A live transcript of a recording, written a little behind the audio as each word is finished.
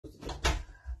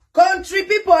Country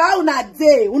people, how una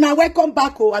dey? Una welcome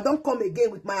back. Oh, I don't come again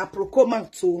with my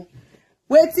aprocoma too.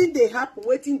 Waiting they happen,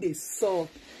 waiting they solve.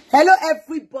 Hello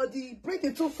everybody. Bring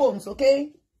the two phones,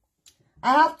 okay?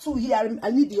 I have two here.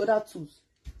 I need the other two.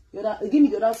 Give me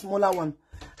the other smaller one.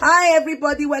 Hi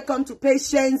everybody, welcome to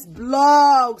Patience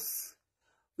Blogs.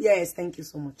 Yes, thank you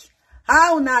so much.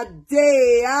 How una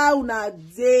day? How una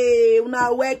day?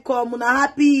 Una welcome. Una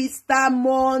happy Easter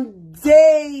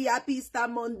Monday. Happy Easter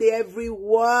Monday,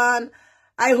 everyone.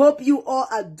 I hope you all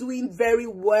are doing very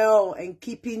well and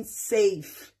keeping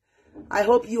safe. I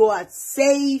hope you are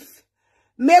safe.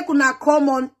 Make una come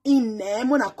on in.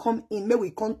 Una come in. May we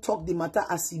come talk the matter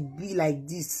as it be like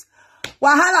this.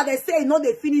 Wahala, they say no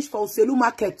they finish for Oselu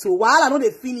market too. Wahala, no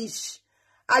they finish.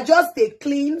 I just they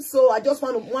clean, so I just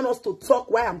want us to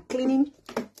talk while I'm cleaning.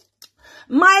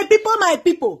 My people.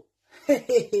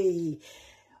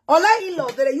 Ola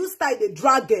in-law, they use style they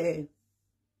drag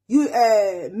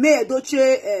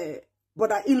Mayyuledochie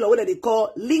brother-in-law, what they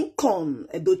call Lincoln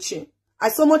Edochie. I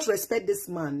so much respect this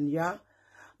man, yeah.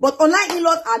 But online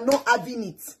in-laws are not having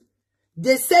it.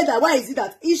 They said that why is it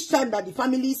that each time that the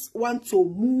families want to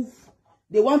move,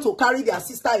 they want to carry their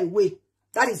sister away.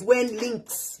 That is when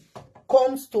links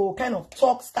comes to kind of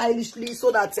talk stylishly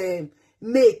so that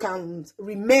May can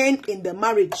remain in the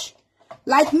marriage.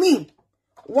 Like me,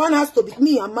 one has to be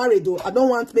me. I'm married though. I don't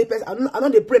want me. I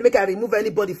don't they pray make I remove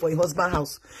anybody for a husband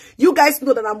house. You guys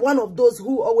know that I'm one of those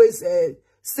who always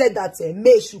said that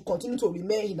May should continue to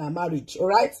remain in her marriage. All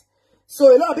right.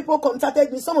 So a lot of people contacted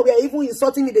me. Some of them are even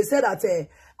insulting me. They said that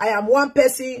I am one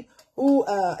person who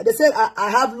they said I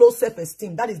have low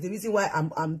self-esteem. That is the reason why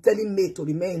I'm telling May to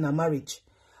remain in her marriage.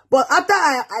 But after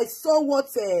I saw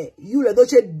what Yul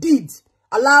Edochie did,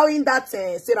 allowing that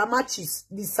Sarah Machis,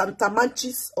 the Santa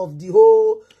Manchis of the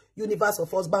whole universe of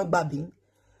husband babbing,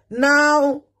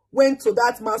 now went to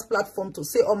that man's platform to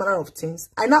say all manner of things.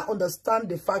 I now understand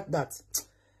the fact that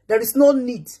there is no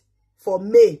need for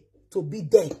May to be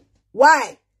there.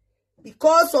 Why?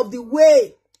 Because of the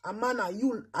way Amana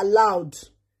Yul allowed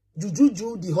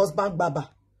Juju, the husband baba,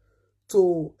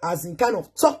 to, as in kind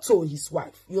of talk to his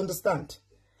wife. You understand?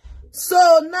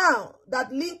 So now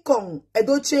that Lincoln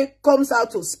Edochie comes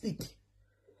out to speak,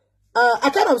 I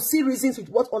kind of see reasons with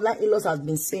what online in-laws has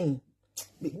been saying.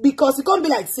 Because it can't be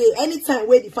like, say, anytime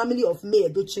where the family of May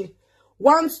Edochie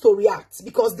wants to react,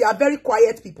 because they are very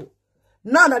quiet people.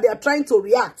 Now that they are trying to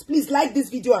react, please like this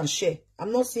video and share.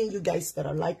 I'm not seeing you guys that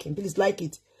are liking. Please like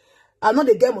it. I know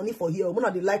they get money for here. I'm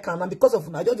not the like and because of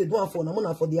I just they do one for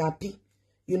I'm for the happy,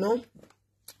 you know.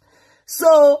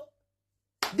 So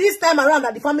this time around,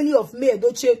 that the family of May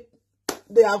Edochie,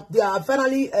 they are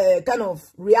finally kind of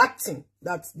reacting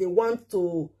that they want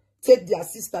to take their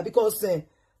sister, because the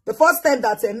first time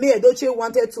that May Edochie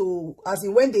wanted to, as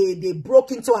in when they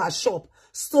broke into her shop,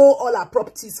 stole all her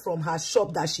properties from her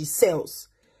shop that she sells.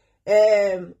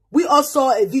 We all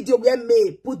saw a video where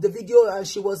May put the video and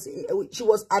she was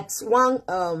at one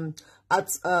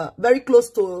very close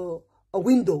to a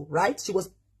window, right? She was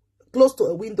close to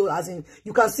a window, as in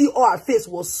you can see all her face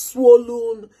was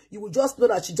swollen. You would just know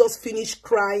that she just finished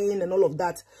crying and all of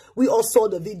that. We all saw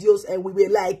the videos and we were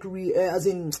like as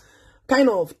in kind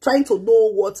of trying to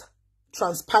know what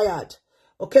transpired.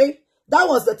 Okay, that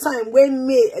was the time when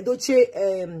May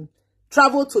Edochie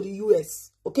traveled to the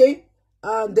US. Okay,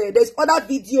 and there's other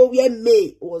video where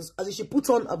May was, as in she put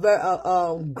on a very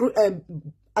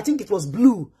I think it was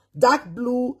blue, dark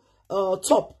blue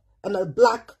top and a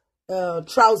black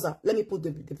trouser. Let me put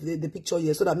the picture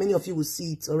here so that many of you will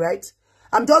see it. All right,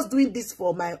 I'm just doing this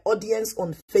for my audience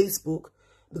on Facebook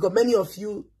because many of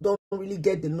you don't really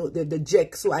get the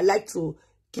jack, so I like to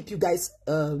keep you guys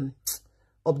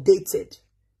updated.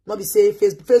 Not be say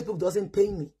Facebook doesn't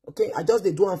pay me. Okay, I just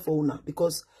they do one for now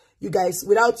because you guys,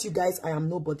 without you guys, I am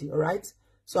nobody. All right,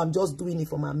 so I'm just doing it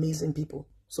for my amazing people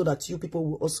so that you people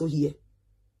will also hear.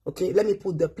 Okay, let me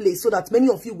put the place so that many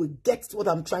of you will get what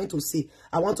I'm trying to say.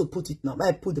 I want to put it now.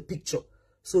 I put the picture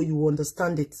so you will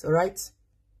understand it. All right.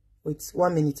 Wait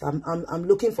 1 minute. I'm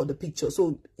looking for the picture.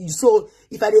 So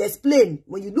if I explain,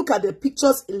 when you look at the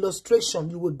picture's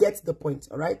illustration, you will get the point.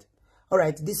 All right. All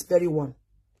right. This very one.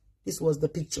 This was the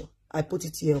picture. I put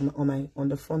it here on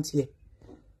the front here.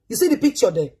 You see the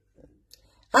picture there.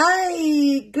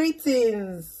 Hi,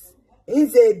 greetings.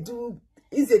 Edochie.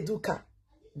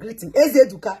 Greetings.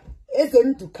 Edochie.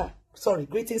 Sorry,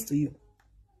 greetings to you.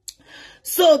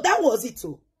 So that was it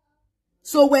too.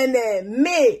 So when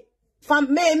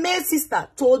May's sister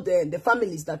told the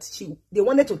families that they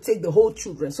wanted to take the whole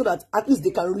children so that at least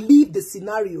they can leave the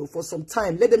scenario for some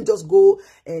time. Let them just go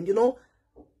and, you know,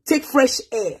 take fresh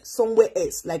air somewhere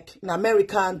else, like in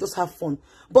America, and just have fun.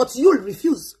 But you'll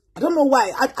refuse. I don't know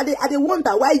why. I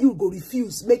wonder why you go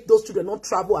refuse make those children not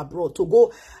travel abroad to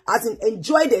go as in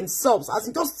enjoy themselves, as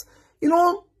in just, you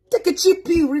know, take a cheap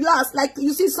pill, relax. Like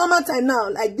you see summertime now,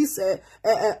 like this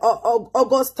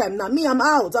August time now. Me, I'm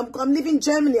out. I'm leaving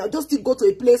Germany. I'll just go to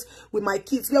a place with my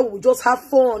kids where we just have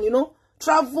fun, you know.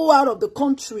 Travel out of the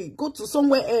country, go to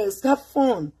somewhere else, have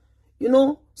fun, you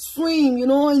know, swim, you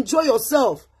know, enjoy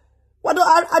yourself. What do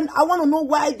I want to know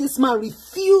why this man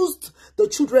refused the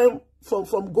children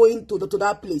from going to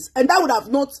that place. And that would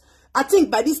have not, I think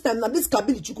by this time, now this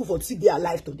Kabili Chuku for see they are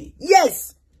alive today.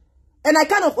 Yes. And I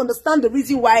kind of understand the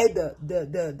reason why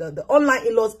the online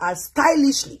in-laws are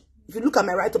stylishly, if you look at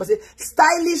my write-up, I say,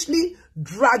 stylishly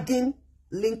dragging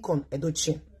Lincoln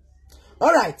Edochie.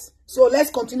 All right. So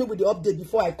let's continue with the update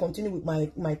before I continue with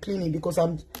my cleaning, because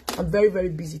I'm very, very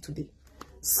busy today.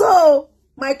 So,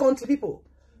 my country people.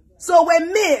 So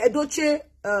when Edochie,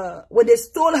 when they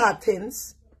stole her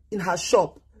things in her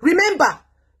shop, remember,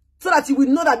 so that you will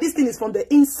know that this thing is from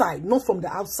the inside, not from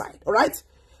the outside, all right?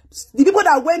 The people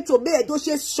that went to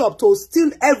Edochie's shop to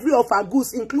steal every of her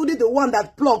goods, including the one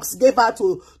that Plugs gave her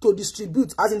to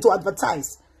distribute, as in to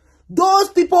advertise, those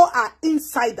people are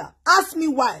insider. Ask me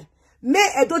why.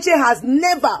 Edochie has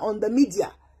never on the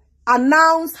media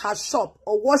announced her shop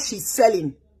or what she's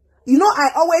selling. You know, I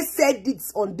always said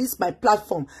this on my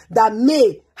platform, that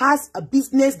May has a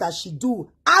business that she do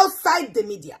outside the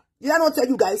media. Did I not tell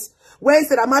you guys? When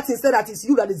Sarah Martin said that it's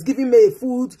you that is giving May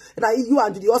food, and that you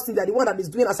and Judy Austin are the one that is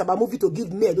doing a Asaba movie to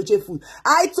give May Edochie food.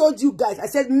 I told you guys, I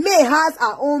said May has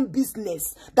her own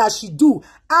business that she do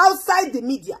outside the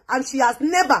media, and she has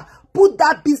never put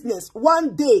that business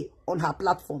one day on her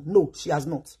platform. No, she has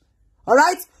not. All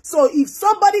right? So if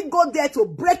somebody go there to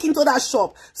break into that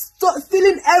shop,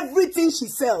 stealing everything she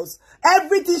sells,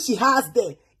 everything she has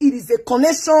there, it is a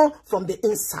connection from the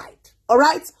inside. All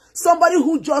right? Somebody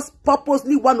who just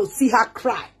purposely want to see her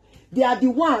cry. They are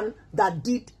the one that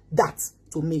did that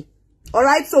to me. All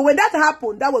right? So when that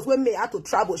happened, that was when May had to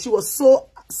travel. She was so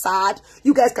sad.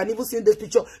 You guys can even see this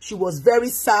picture. She was very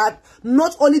sad.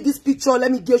 Not only this picture,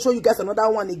 let me show you guys another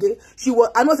one again. She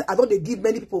was, I know they give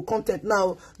many people content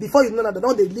now. Before you know that, they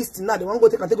don't they listen now. They want to go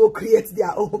take and they go create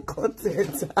their own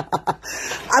content.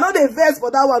 I know they verse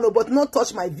for that one, but not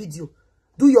touch my video.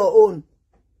 Do your own.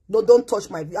 No, don't touch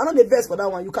my video. I know the verse for that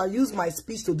one. You can use my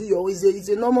speech to do your own. It's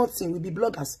a normal thing. We be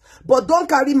bloggers. But don't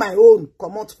carry my own.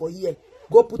 Come out for here.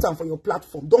 Go put them for your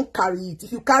platform. Don't carry it.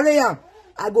 If you carry them,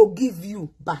 I go give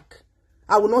you back.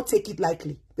 I will not take it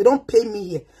lightly. They don't pay me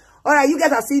here. All right, you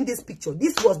guys are seeing this picture.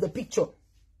 This was the picture.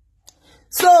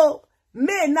 So,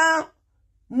 May now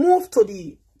moved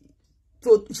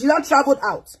she now traveled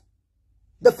out.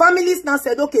 The families now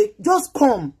said, okay, just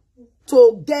come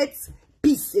to get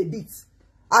peace a bit.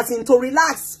 As in, to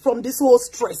relax from this whole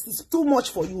stress. It's too much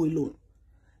for you alone.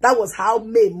 That was how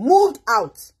May moved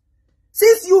out.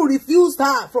 Since you refused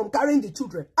her from carrying the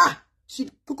children, she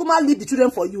Kukuma leave the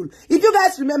children for Yul. If you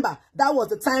guys remember, that was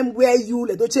the time where Yul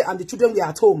Edochie and the children were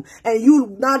at home. And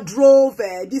Yul now drove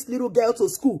this little girl to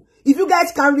school. If you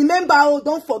guys can remember,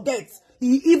 don't forget,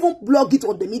 he even blogged it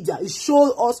on the media. He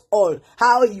showed us all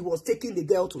how he was taking the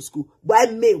girl to school while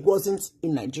May wasn't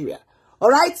in Nigeria.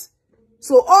 Alright?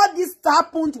 So all this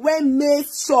happened when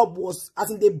May's shop was,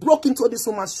 as in they broke into this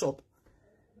woman's shop.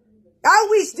 I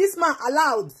wish this man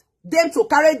allowed them to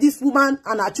carry this woman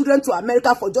and her children to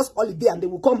America for just holiday and they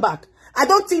will come back. I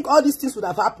don't think all these things would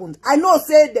have happened. I know,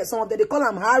 say that some of them, they call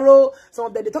them Harrow, some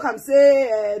of them, they talk and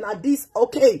say, this,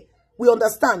 okay, we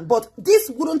understand. But this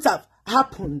wouldn't have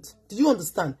happened. Did you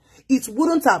understand? It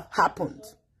wouldn't have happened.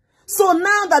 So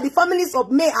now that the families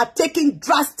of May are taking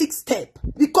drastic steps,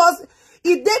 because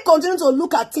if they continue to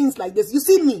look at things like this, you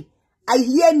see me, I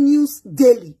hear news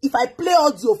daily. If I play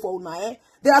audio for una,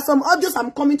 there are some audios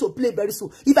I'm coming to play very soon.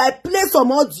 If I play some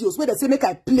audios where they say make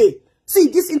I play, see,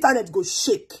 this internet go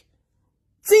shake.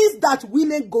 Things that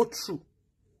women go through.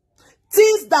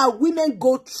 Things that women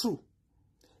go through.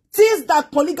 Things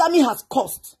that polygamy has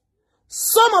cost.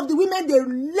 Some of the women, they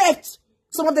left.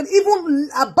 Some of them even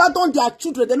abandoned their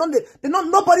children.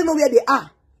 Nobody know where they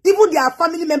are. Even their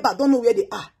family members don't know where they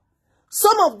are.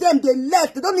 Some of them, they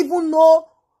left. They don't even know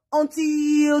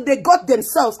until they got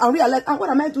themselves and realized, what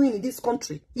am I doing in this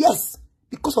country? Yes,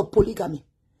 because of polygamy.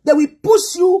 They will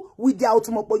push you with their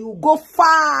automobile. You go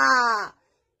far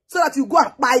so that you go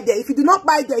and buy there. If you do not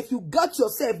buy there, if you get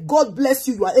yourself, God bless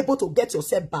you, you are able to get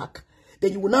yourself back.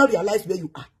 Then you will now realize where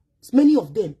you are. It's many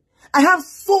of them. I have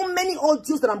so many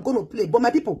audios that I'm going to play. But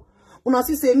my people, when I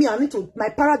say me, my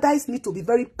paradise need to be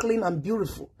very clean and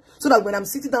beautiful. So that when I'm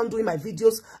sitting down doing my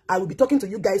videos, I will be talking to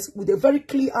you guys with a very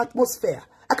clean atmosphere.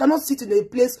 I cannot sit in a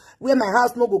place where my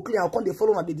house no go clear. I'll come they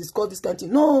follow and they discuss this kind of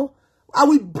thing. No, I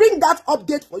will bring that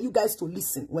update for you guys to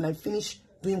listen when I finish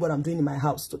doing what I'm doing in my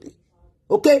house today.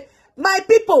 Okay? My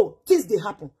people, things they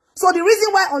happen. So the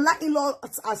reason why online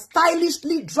in-laws are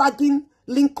stylishly dragging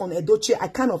Lincoln Edochie, I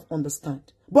kind of understand.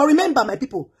 But remember, my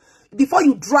people, before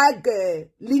you drag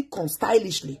Lincoln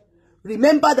stylishly,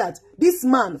 remember that this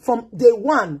man from day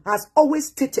one has always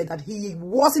stated that he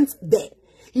wasn't there.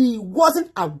 He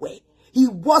wasn't aware. He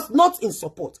was not in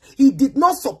support. He did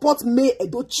not support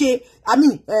Mayyuledochie,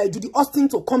 Judy Austin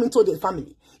to come into the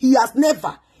family. He has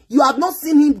never. You have not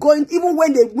seen him going, even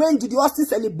when Judy Austin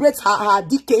celebrates her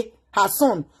DK, her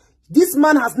son. This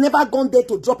man has never gone there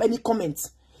to drop any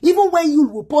comments. Even when you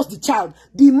will post the child,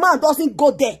 the man doesn't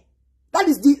go there. That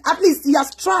is at least he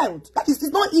has tried. That is,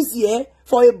 it's not easy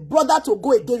for a brother to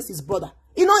go against his brother.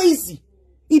 It's not easy.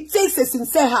 It takes a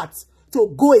sincere heart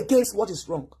to go against what is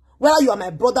wrong. Whether you are my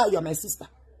brother, you are my sister.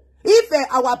 If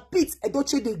our Pete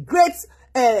Edochie, the great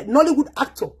Nollywood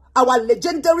actor, our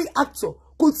legendary actor,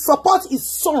 could support his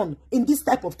son in this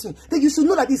type of thing, then you should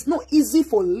know that it's not easy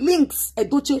for Links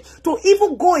Edochie to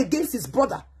even go against his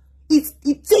brother.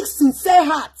 It takes sincere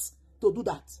heart to do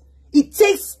that. It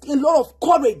takes a lot of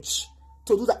courage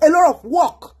to do that. A lot of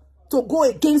work to go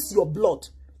against your blood,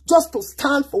 just to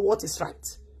stand for what is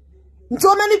right.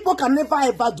 So many people can never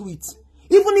ever do it.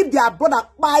 Even if their brother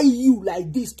buy you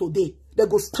like this today, they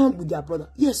go stand with their brother.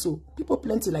 Yes, so people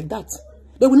plenty like that.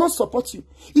 They will not support you.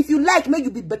 If you like, make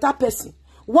you be better person.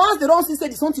 Once they don't see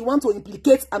it's something want to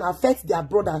implicate and affect their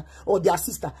brother or their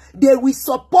sister, they will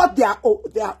support their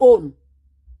own.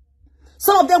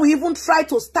 Some of them will even try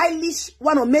to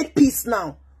want to make peace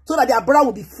now, so that their brother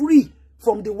will be free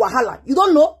from the wahala. You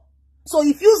don't know? So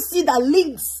if you see that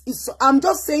Links is, I'm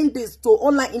just saying this to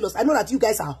online in-laws. I know that you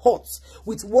guys are hot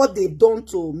with what they've done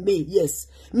to me. Yes,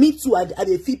 me too. I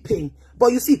feel pain.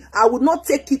 But you see, I would not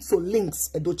take it to Links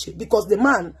Edochie, because the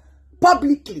man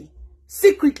publicly,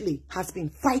 secretly has been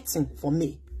fighting for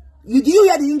me. Do you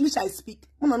hear the English I speak?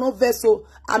 I no vessel.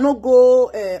 I no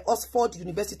go Oxford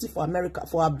University for America,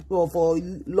 for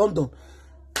London.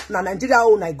 Now Nigeria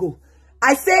own I go.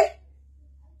 I say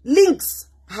Links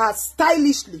has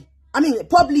stylishly,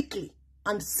 publicly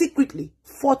and secretly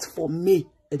fought for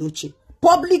Mayyuledochie.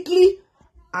 Publicly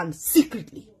and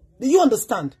secretly. Do you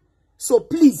understand? So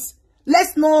please,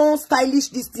 let's not stylish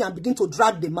this thing and begin to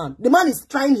drag the man. The man is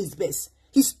trying his best.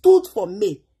 He stood for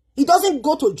May. He doesn't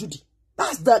go to Judy.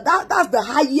 That's the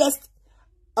highest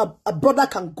a brother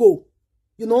can go.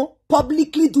 You know,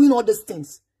 publicly doing all these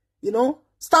things. You know,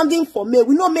 standing for May.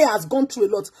 We know May has gone through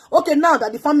a lot. Okay, now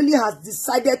that the family has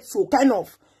decided to kind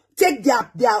of take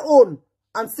their own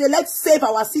and say, let's save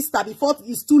our sister before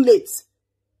it's too late.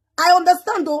 I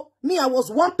understand though. Me, I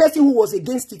was one person who was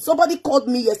against it. Somebody called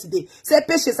me yesterday. Said,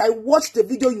 Patience, I watched the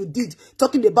video you did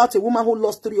talking about a woman who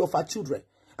lost 3 of her children.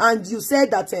 And you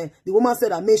said that the woman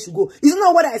said that May should go. Isn't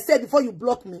that what I said before you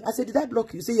blocked me? I said, did I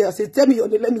block you? You say, yeah. I said, tell me your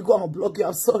name. Let me go and block you.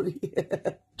 I'm sorry.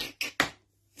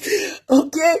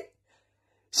 Okay?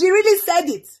 She really said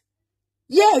it.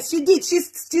 Yes, she did. She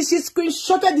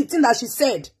screenshotted the thing that she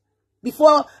said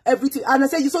before everything. And I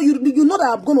said, so you know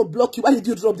that I'm going to block you. Why did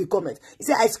you drop the comment? He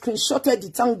said, I screenshotted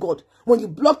it. Thank God. When you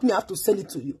block me, I have to send it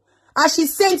to you. And she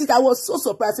sent it. I was so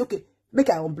surprised. I said, okay,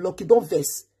 make I unblock you. Don't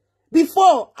vex.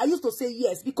 Before, I used to say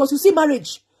yes. Because you see,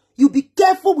 marriage, you be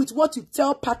careful with what you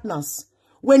tell partners.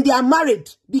 When they are married,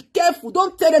 be careful.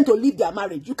 Don't tell them to leave their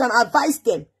marriage. You can advise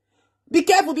them. Be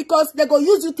careful, because they're going to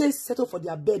use you to settle for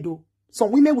their bed. Though.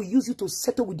 Some women will use you to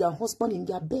settle with their husband in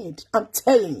their bed. I'm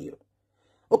telling you.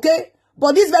 Okay?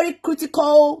 But this very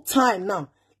critical time now,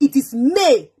 it is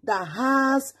May that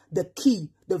has the key,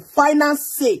 the final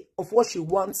say of what she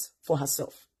wants for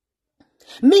herself.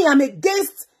 Me, I'm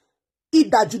against it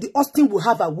that Judy Austin will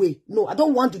have her way. No, I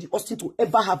don't want Judy Austin to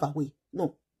ever have her way.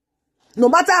 No. No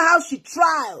matter how she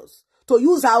tries to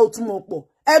use her automopo,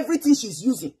 everything she's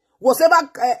using, whatever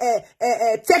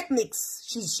techniques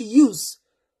she used.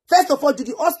 First of all,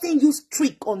 Judy Austin used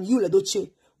trick on Yul Edochie,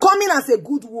 coming as a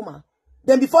good woman.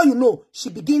 Then before you know, she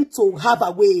began to have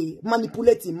her way,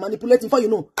 manipulating. Before you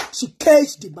know, she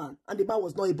caged the man, and the man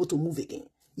was not able to move again.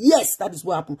 Yes, that is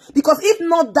what happened. Because if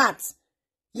not that,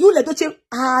 Yul Edochie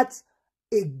had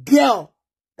a girl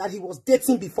that he was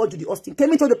dating before Judy Austin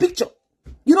came into the picture.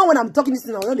 You know when I'm talking this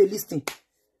thing, I'm not listening.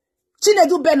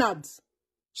 Chinedu Bernard,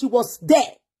 she was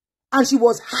there, and she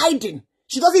was hiding.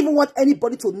 She doesn't even want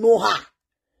anybody to know her.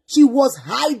 She was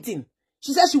hiding.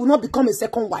 She said she will not become a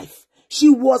second wife. She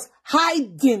was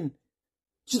hiding.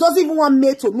 She doesn't even want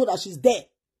May to know that she's there.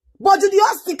 But Judy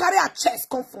Austin carry her chest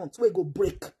confront where go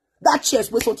break. That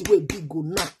chest where something where big go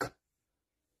knock.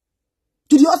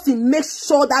 Judy Austin make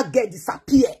sure that girl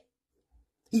disappear.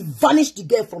 He vanished the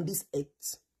girl from this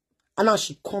earth. And now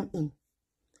she come in.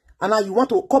 And now you want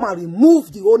to come and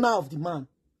remove the owner of the man.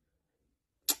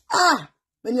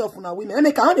 Many of them are women. And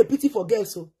they can't have a pity for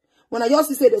girls. So when I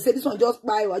just say, they say this one just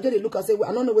buy, I just look and say, well,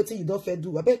 I don't know what you don't fair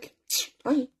do. I beg.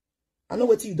 I know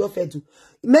what you don't fair do.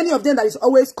 Many of them that is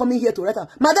always coming here to write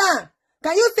out, Madam,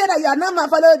 can you say that you are not my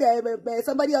follow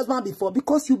somebody else man before?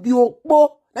 Because you be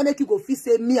okpo. That make you go feel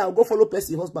say me, I'll go follow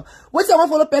person husband. What you want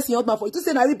follow person husband for? You to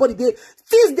say that everybody they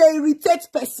things they irritate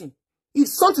person. If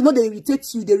something no they irritate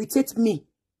you, they irritate me.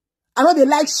 I know they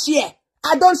like share.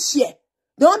 I don't share.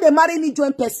 They want they marry me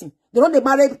join person. They want they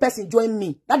marry person join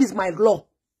me. That is my law.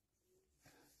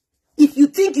 If you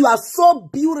think you are so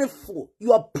beautiful,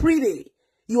 you are pretty,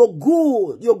 you're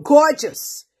good, you're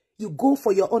gorgeous, you go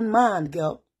for your own man,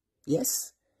 girl.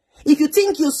 Yes. If you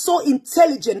think you're so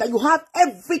intelligent that you have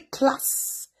every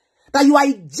class, that you are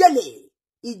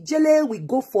Ijele, we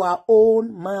go for our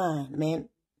own man, man.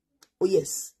 Oh,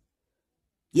 yes.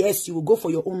 Yes, you will go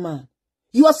for your own man.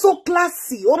 You are so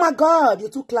classy. Oh, my God, you're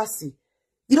too classy.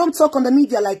 You don't talk on the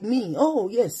media like me. Oh,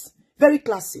 yes. Very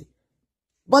classy.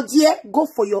 But, yeah, go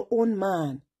for your own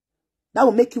man. That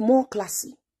will make you more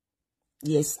classy.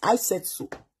 Yes, I said so.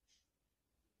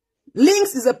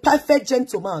 Lynx is a perfect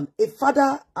gentleman, a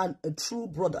father and a true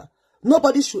brother.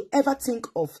 Nobody should ever think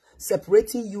of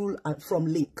separating Yul from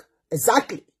Link.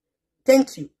 Exactly.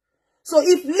 Thank you. So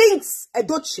if Lynx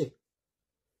Edochie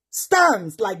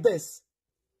stands like this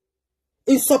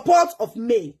in support of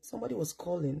May, somebody was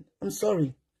calling. I'm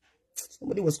sorry.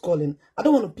 Somebody was calling. I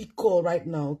don't want to pick call right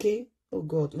now, okay? Oh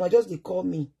God, no, just they call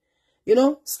me. You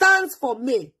know, stands for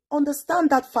May. Understand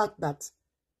that fact that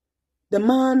the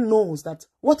man knows that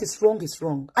what is wrong is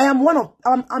wrong.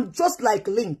 I'm just like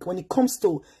Link when it comes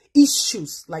to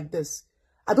issues like this.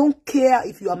 I don't care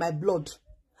if you are my blood.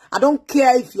 I don't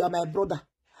care if you are my brother.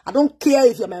 I don't care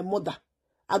if you are my mother.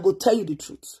 I go tell you the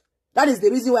truth. That is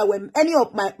the reason why when any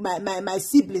of my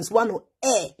siblings want to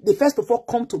air, they first of all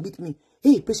come to meet me.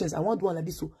 Hey, patience, I want one like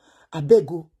this. So I beg,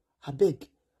 go. I beg.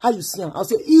 How you see him? I'll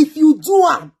say, if you do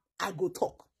am, I go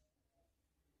talk.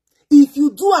 If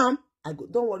you do am, I go.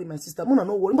 Don't worry, my sister. Mona,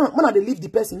 no worry. Mona, they leave the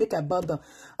person, make I bow down.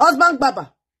 Husband,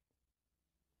 baba.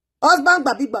 Husband,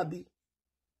 baby.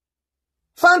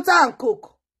 Fanta and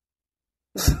Coke.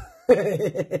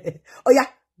 Oh, yeah.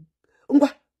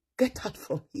 Ungwa, get out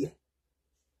from here.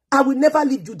 I will never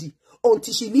leave Judy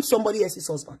until she leaves somebody else's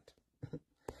husband.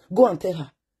 Go and tell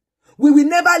her. We will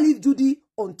never leave Judy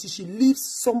until she leaves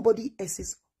somebody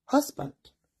else's husband.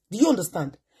 Do you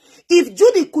understand? If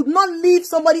Judy could not leave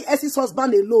somebody else's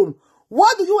husband alone,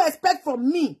 what do you expect from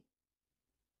me?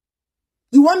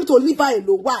 You want me to leave her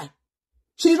alone? Why?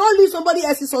 She did not leave somebody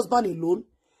else's husband alone.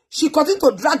 She continued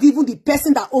to drag even the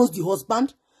person that owns the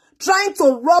husband, trying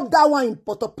to rub that one in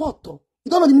potopoto.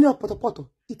 You don't know the meaning of potopoto?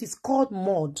 It is called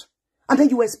mud. And then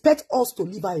you expect us to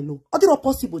leave her alone. How not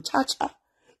possible? Cha-cha.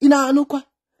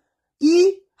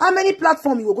 How many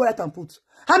platforms you will go write and put?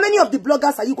 How many of the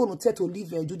bloggers are you going to tell to leave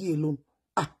Judy alone?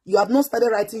 You have not started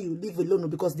writing you leave alone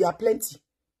because there are plenty.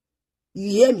 You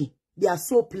hear me? There are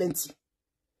so plenty.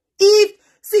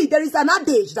 See, there is an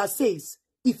adage that says,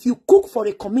 if you cook for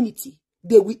a community,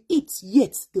 they will eat,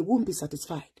 yet they won't be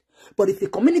satisfied. But if a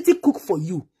community cook for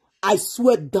you, I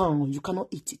swear down, you cannot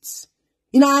eat it.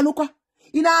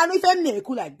 If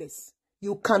like this,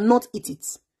 you cannot eat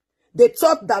it. They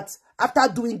thought that after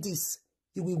doing this,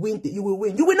 you will win. You will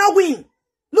win. You will not win.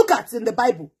 Look at in the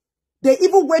Bible. They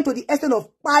even went to the extent of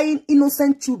buying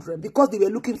innocent children because they were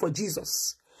looking for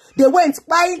Jesus. They went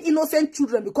buying innocent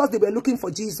children because they were looking for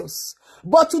Jesus.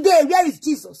 But today, where is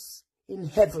Jesus? In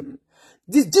heaven.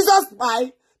 Did Jesus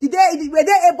buy? Were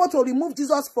they able to remove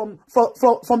Jesus from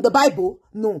the Bible?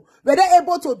 No. Were they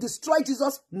able to destroy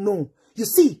Jesus? No. You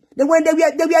see, when they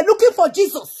were looking for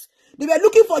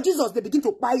Jesus, they begin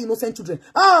to buy innocent children.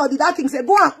 Oh, that king said,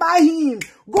 go and buy him.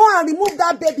 Go and remove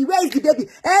that baby. Where is the baby?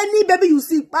 Any baby you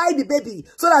see, buy the baby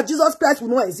so that Jesus Christ will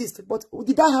not exist. But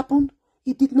did that happen?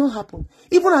 It did not happen.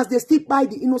 Even as they still buy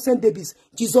the innocent babies,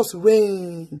 Jesus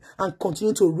reigned and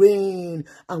continued to reign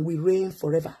and will reign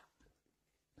forever.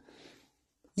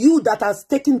 You that has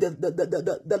taken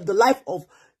the life of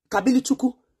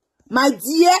Kabilichukwu, my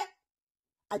dear,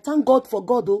 I thank God for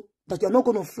God, though, that you're not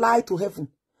going to fly to heaven.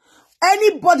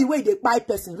 Anybody where they buy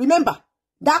person, remember,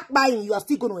 that buying, you are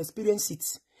still going to experience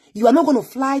it. You are not going to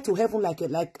fly to heaven like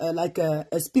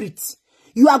a spirit.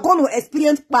 You are going to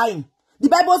experience buying. The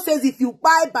Bible says if you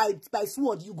buy by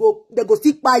sword, they go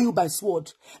still buy you by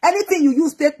sword. Anything you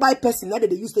use take buy person, that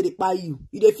they use to buy you.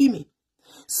 You dey feel me?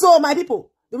 So, my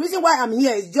people, the reason why I'm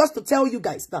here is just to tell you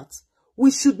guys that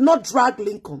we should not drag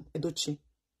Lincoln Edochie.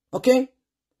 Okay?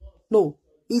 No,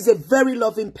 he's a very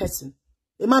loving person.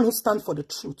 A man who stands for the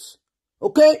truth.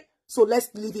 Okay? So let's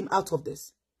leave him out of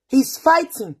this. He's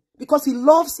fighting because he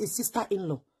loves his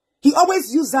sister-in-law. He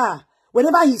always uses her.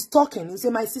 Whenever he's talking, he say,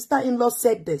 my sister-in-law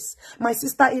said this. My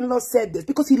sister-in-law said this.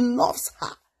 Because he loves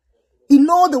her. He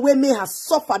knows the way May has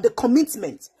suffered, the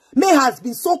commitment. May has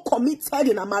been so committed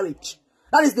in a marriage.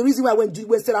 That is the reason why when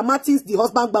Sarah Martins, the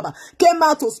husband Baba, came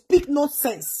out to speak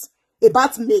nonsense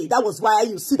about May, that was why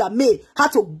you see that May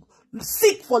had to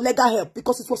seek for legal help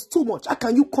because it was too much. How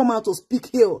can you come out to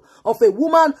speak ill of a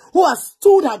woman who has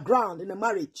stood her ground in a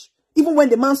marriage? Even when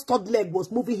the man's third leg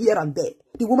was moving here and there,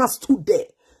 the woman stood there,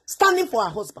 standing for her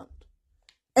husband.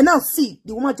 And now see,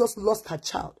 the woman just lost her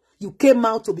child. You came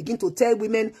out to begin to tell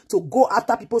women to go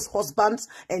after people's husbands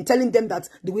and telling them that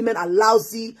the women are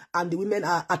lousy and the women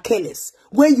are careless.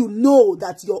 When you know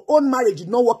that your own marriage did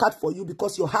not work out for you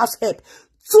because your house help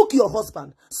took your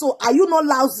husband. So are you not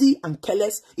lousy and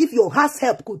careless? If your house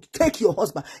help could take your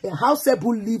husband, a house help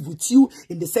who live with you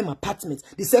in the same apartment,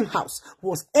 the same house,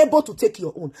 was able to take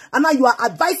your own. And now you are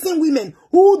advising women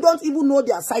who don't even know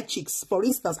their side chicks. For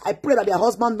instance, I pray that their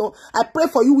husband know. I pray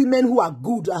for you women who are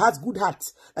good, that has good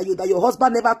hearts, that your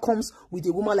husband never comes with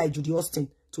a woman like Judy Austin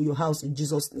to your house in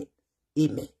Jesus' name.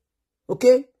 Amen.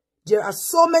 Okay? There are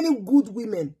so many good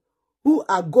women who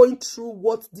are going through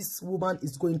what this woman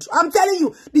is going through. I'm telling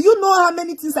you, do you know how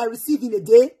many things I receive in a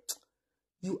day?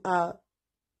 You are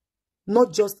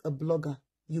not just a blogger.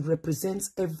 You represent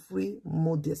every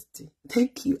modesty.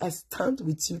 Thank you. I stand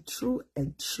with you true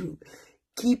and true.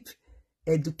 Keep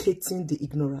educating the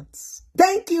ignorance.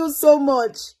 Thank you so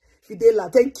much,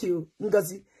 Fidela. Thank you,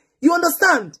 Ngozi. You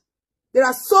understand? There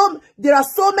are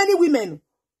so many women.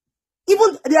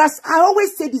 I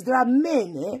always say this, there are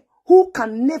men, who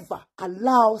can never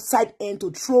allow side end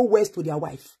to throw words to their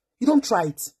wife. You don't try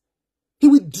it. He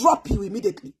will drop you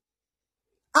immediately.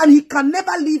 And he can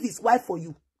never leave his wife for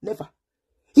you. Never.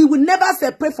 He will never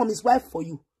separate from his wife for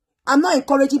you. I'm not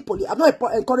encouraging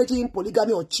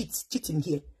polygamy or cheating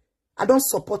here. I don't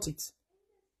support it.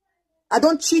 I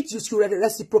don't cheat, you should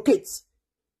reciprocate.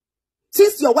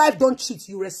 Since your wife don't cheat,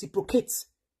 you reciprocate.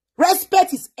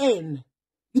 Respect is earned.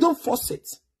 You don't force it.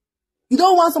 You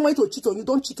don't want somebody to cheat on you,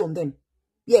 don't cheat on them.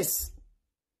 Yes.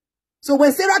 So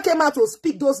when Sarah came out to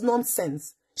speak those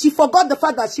nonsense, she forgot the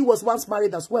fact that she was once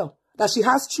married as well. That she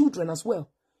has children as well.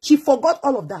 She forgot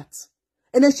all of that.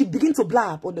 And then she began to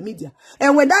blab on the media.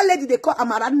 And when that lady they call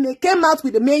Amaradne came out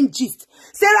with the main gist,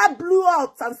 Sarah blew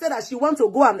out and said that she wants to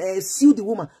go and sue the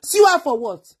woman. Sue her for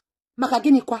what?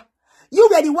 Makagini kwa? You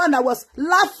were the one that was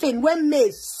laughing when May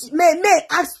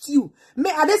asked you.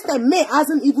 At this time, May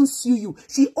hasn't even sued you.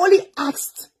 She only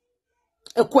asked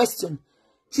a question.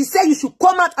 She said you should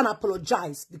come out and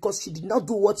apologize because she did not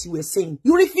do what you were saying.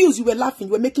 You refused. You were laughing.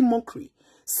 You were making mockery.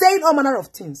 Saying all manner of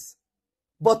things.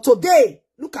 But today,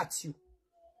 look at you.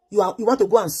 You want to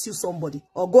go and sue somebody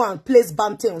or go and place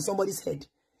bante on somebody's head.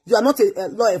 You are not a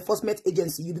law enforcement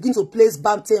agency. You begin to place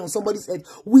bante on somebody's head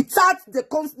without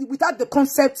the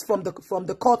concept from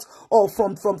the court or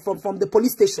from the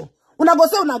police station. Una go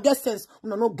say una get sense,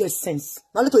 una no get sense.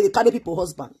 Now let you carry people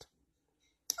husband.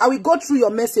 I will go through your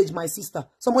message, my sister.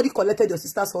 Somebody collected your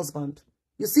sister's husband.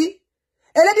 You see?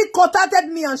 A lady contacted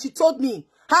me and she told me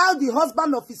how the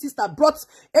husband of his sister brought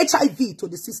HIV to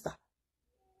the sister.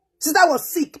 Sister was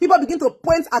sick. People begin to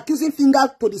point accusing fingers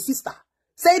to the sister,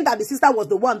 saying that the sister was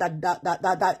the one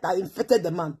that infected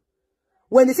the man.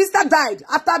 When the sister died,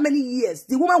 after many years,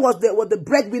 the woman was the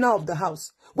breadwinner of the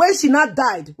house. When she now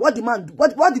died, what did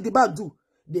the man do?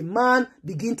 The man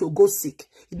began to go sick.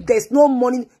 There's no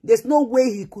money. There's no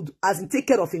way he could take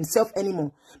care of himself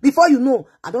anymore. Before you know,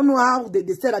 I don't know how they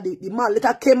said that the man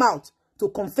later came out to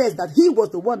confess that he was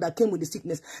the one that came with the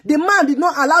sickness. The man did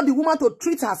not allow the woman to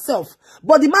treat herself,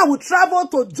 but the man would travel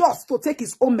to Jos to take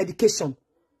his own medication.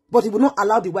 But he would not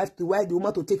allow the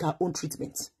woman to take her own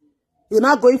treatment. He's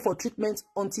now going for treatment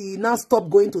until he now stopped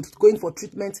going for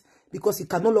treatment because he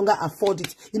can no longer afford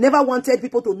it. He never wanted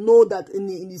people to know that in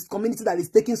his community that he's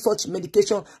taking such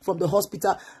medication from the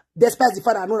hospital, despite the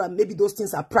fact that I know that maybe those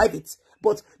things are private.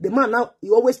 But the man now, he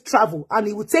always travel and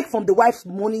he would take from the wife's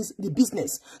money, the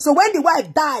business. So when the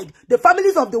wife died, the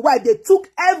families of the wife, they took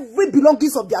every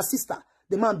belongings of their sister.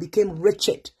 The man became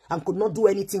wretched and could not do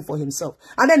anything for himself.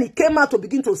 And then he came out to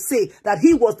begin to say that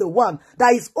he was the one,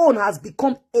 that his own has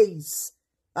become AIDS.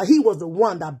 That he was the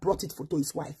one that brought it to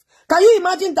his wife. Can you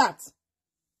imagine that?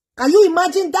 Can you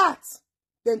imagine that?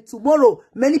 Then tomorrow,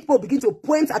 many people begin to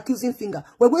point accusing finger.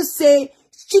 When we say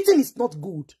cheating is not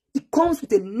good, it comes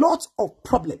with a lot of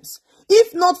problems.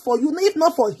 If not for you, if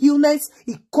not for illness,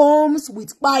 it comes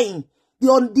with buying.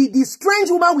 The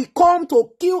strange woman will come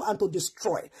to kill and to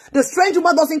destroy. The strange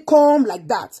woman doesn't come like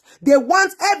that. They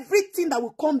want everything that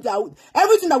will come down,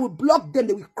 everything that will block them,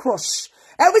 they will crush.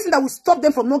 Everything that will stop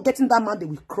them from not getting that man, they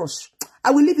will crush.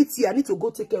 I will leave it here. I need to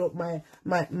go take care of my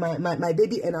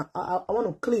baby, and I want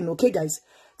to clean. Okay, guys.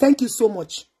 Thank you so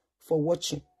much for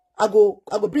watching. I go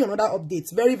bring another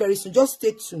update very, very soon. Just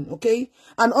stay tuned, okay?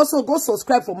 And also go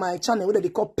subscribe for my channel, what they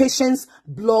call Patience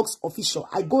Blogs Official.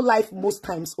 I go live most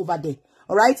times over there.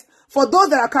 All right. For those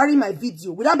that are carrying my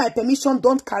video without my permission,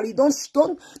 don't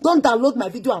download my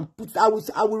video and put. I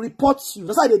will report you.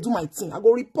 That's how they do my thing. I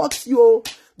go report you.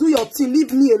 Do your thing.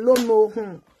 Leave me alone.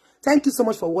 No. Thank you so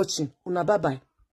much for watching. Una bye bye.